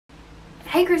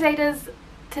Hey Crusaders!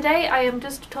 Today I am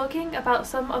just talking about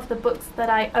some of the books that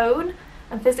I own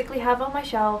and physically have on my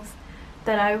shelves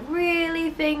that I really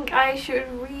think I should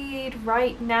read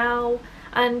right now.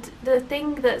 And the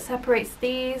thing that separates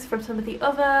these from some of the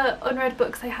other unread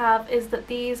books I have is that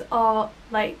these are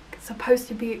like supposed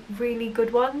to be really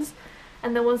good ones,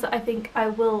 and the ones that I think I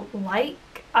will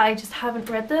like, I just haven't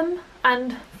read them.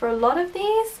 And for a lot of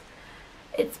these,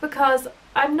 it's because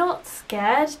I'm not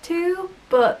scared to,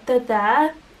 but they're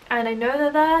there and I know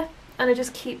they're there and I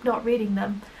just keep not reading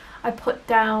them. I put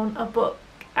down a book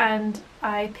and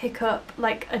I pick up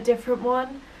like a different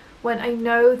one when I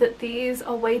know that these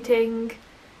are waiting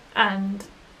and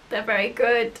they're very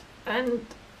good and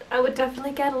I would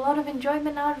definitely get a lot of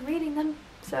enjoyment out of reading them.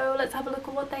 So let's have a look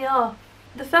at what they are.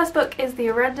 The first book is The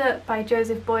Arrender by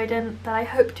Joseph Boyden that I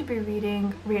hope to be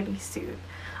reading really soon.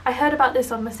 I heard about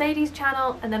this on Mercedes'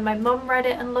 channel and then my mum read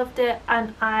it and loved it,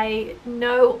 and I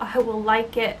know I will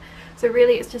like it. So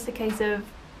really it's just a case of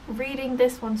reading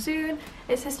this one soon.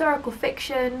 It's historical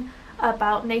fiction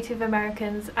about Native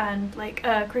Americans and like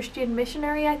a Christian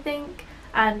missionary, I think,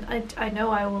 and I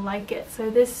know I will like it. So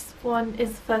this one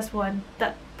is the first one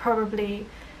that probably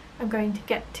I'm going to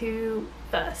get to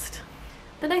first.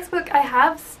 The next book I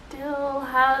have still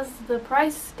has the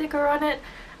price sticker on it,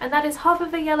 and that is Half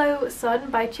of a Yellow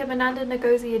Sun by Chimamanda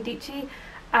Ngozi Adichie.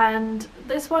 And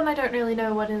this one I don't really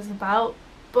know what it's about,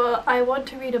 but I want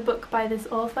to read a book by this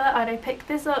author, and I picked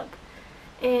this up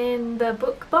in the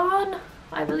book barn,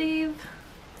 I believe,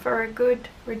 for a good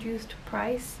reduced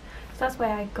price. So that's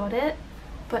why I got it,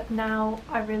 but now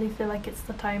I really feel like it's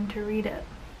the time to read it.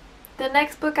 The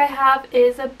next book I have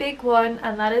is a big one,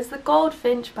 and that is The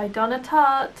Goldfinch by Donna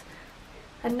Tartt.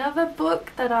 Another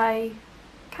book that I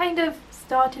kind of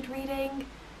started reading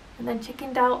and then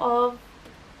chickened out of.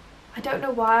 I don't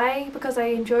know why, because I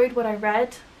enjoyed what I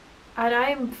read and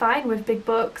I'm fine with big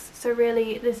books, so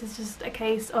really this is just a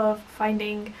case of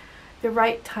finding the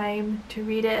right time to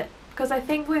read it, because I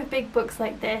think with big books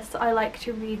like this I like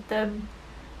to read them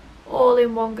all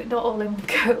in one go, not all in one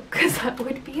go because that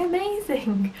would be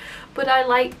amazing, but I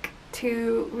like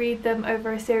to read them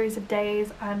over a series of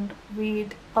days and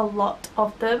read a lot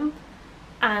of them,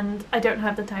 and I don't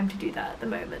have the time to do that at the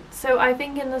moment. So I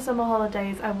think in the summer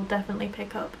holidays I will definitely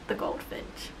pick up The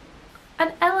Goldfinch.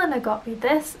 And Eleanor got me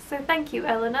this, so thank you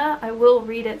Eleanor, I will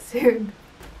read it soon.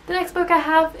 The next book I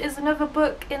have is another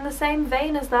book in the same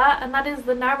vein as that, and that is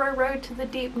The Narrow Road to the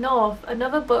Deep North,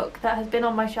 another book that has been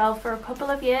on my shelf for a couple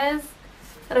of years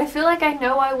that I feel like I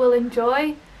know I will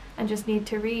enjoy and just need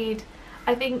to read.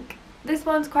 I think this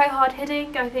one's quite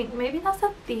hard-hitting. I think maybe that's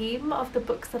a theme of the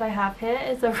books that I have here,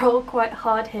 is they're all quite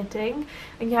hard-hitting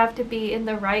and you have to be in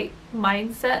the right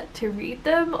mindset to read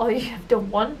them, or you have to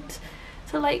want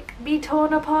to like be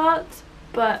torn apart.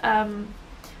 But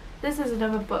this is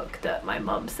another book that my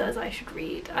mum says I should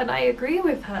read, and I agree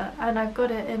with her, and I've got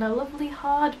it in a lovely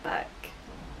hardback.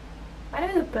 I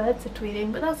know the birds are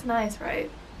tweeting, but that's nice,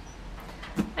 right?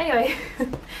 Anyway,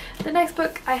 the next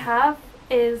book I have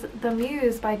is The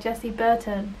Muse by Jessie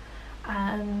Burton,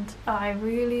 and I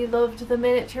really loved The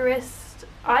Miniaturist.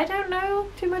 I don't know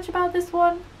too much about this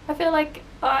one. I feel like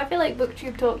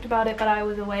BookTube talked about it, but I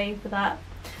was away for that.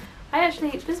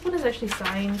 This one is actually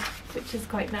signed, which is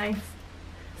quite nice.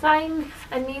 Signed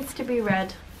and needs to be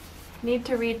read. Need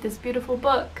to read this beautiful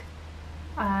book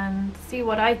and see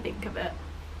what I think of it.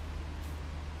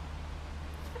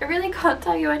 I really can't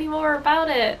tell you any more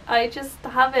about it. I just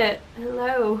have it.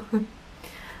 Hello.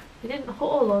 I didn't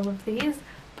haul all of these,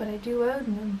 but I do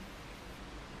own them.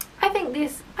 I think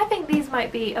these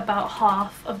might be about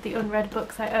half of the unread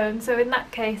books I own, so in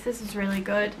that case this is really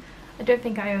good. I don't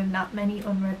think I own that many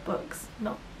unread books,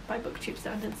 not by BookTube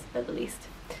standards at the least.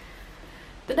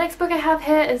 The next book I have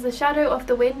here is The Shadow of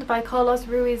the Wind by Carlos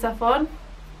Ruiz Zafón.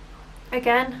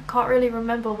 Again, can't really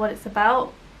remember what it's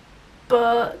about,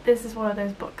 but this is one of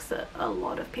those books that a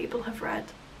lot of people have read,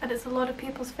 and it's a lot of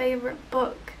people's favourite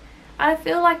book. I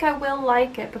feel like I will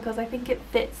like it because I think it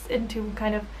fits into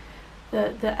kind of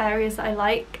the areas that I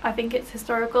like. I think it's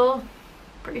historical,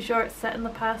 pretty sure it's set in the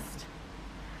past.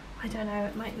 I don't know,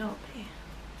 it might not be.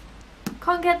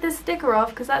 Can't get this sticker off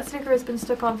because that sticker has been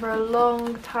stuck on for a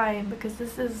long time, because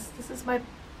this is my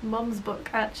mum's book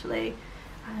actually,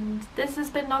 and this has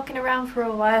been knocking around for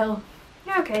a while.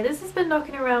 Yeah, okay, this has been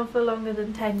knocking around for longer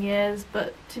than 10 years,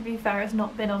 but to be fair, it's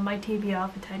not been on my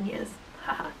TBR for 10 years.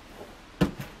 Haha.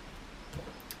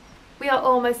 We are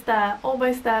almost there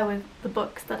with the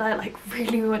books that I like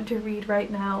really want to read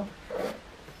right now.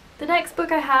 The next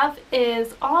book I have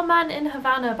is Our Man in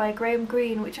Havana by Graham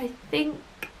Greene, which I think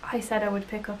I said I would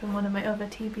pick up in one of my other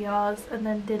TBRs and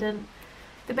then didn't.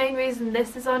 The main reason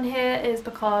this is on here is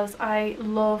because I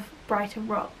love Brighton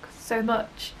Rock so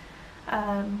much.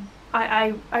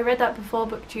 I read that before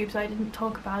BookTube, so I didn't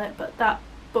talk about it, but that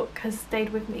book has stayed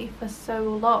with me for so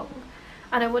long.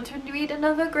 And I want to read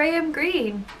another Graham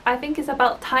Greene. I think it's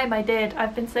about time I did.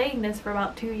 I've been saying this for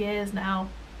about 2 years now.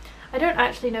 I don't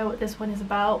actually know what this one is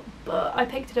about, but I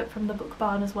picked it up from the book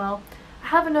barn as well. I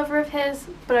have another of his,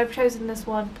 but I've chosen this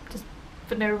one just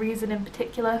for no reason in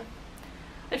particular.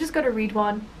 I just got to read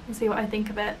one and see what I think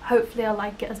of it. Hopefully I'll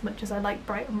like it as much as I like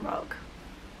Brighton Rock.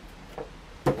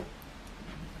 And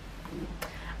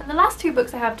the last 2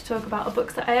 books I have to talk about are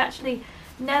books that I actually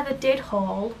never did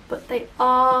haul, but they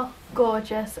are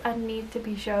gorgeous and need to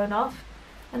be shown off.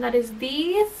 And that is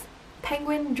these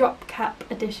Penguin Drop Cap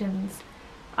editions.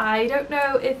 I don't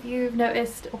know if you've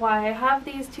noticed why I have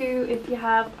these 2. If you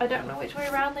have, I don't know which way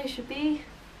around they should be.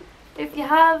 If you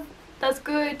have, that's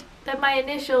good. They're my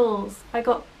initials. I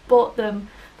bought them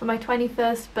for my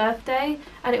 21st birthday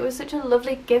and it was such a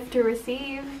lovely gift to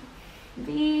receive.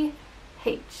 VH.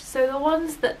 So the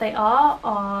ones that they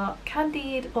are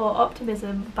Candide or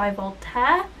Optimism by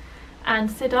Voltaire and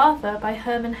Siddhartha by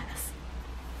Hermann Hesse.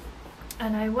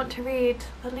 And I want to read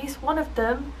at least one of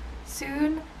them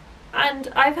soon. And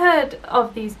I've heard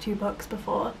of these 2 books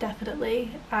before,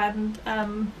 definitely, and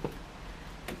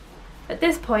at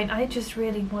this point I just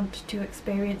really want to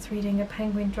experience reading a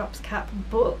Penguin Drops Cap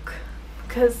book,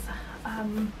 because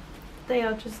they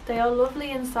are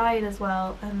lovely inside as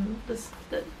well, and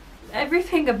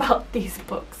everything about these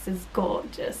books is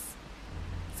gorgeous.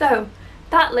 So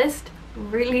that list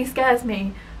really scares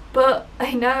me, but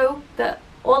I know that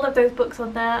all of those books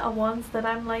on there are ones that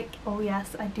I'm like, oh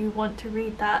yes, I do want to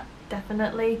read that,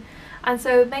 definitely. And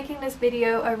so making this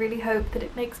video, I really hope that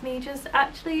it makes me just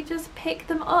pick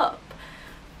them up,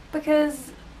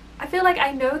 because I feel like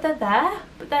I know they're there,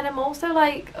 but then I'm also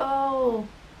like, oh,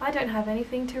 I don't have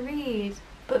anything to read.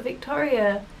 But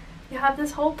Victoria, you have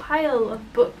this whole pile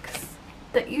of books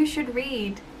that you should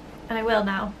read, and I will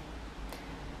now.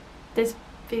 This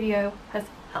video has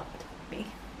helped me,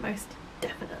 most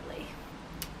definitely.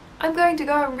 I'm going to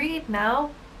go and read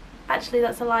now. Actually,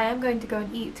 that's a lie. I'm going to go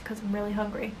and eat because I'm really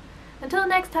hungry. Until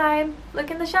next time,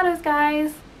 look in the shadows,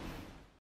 guys!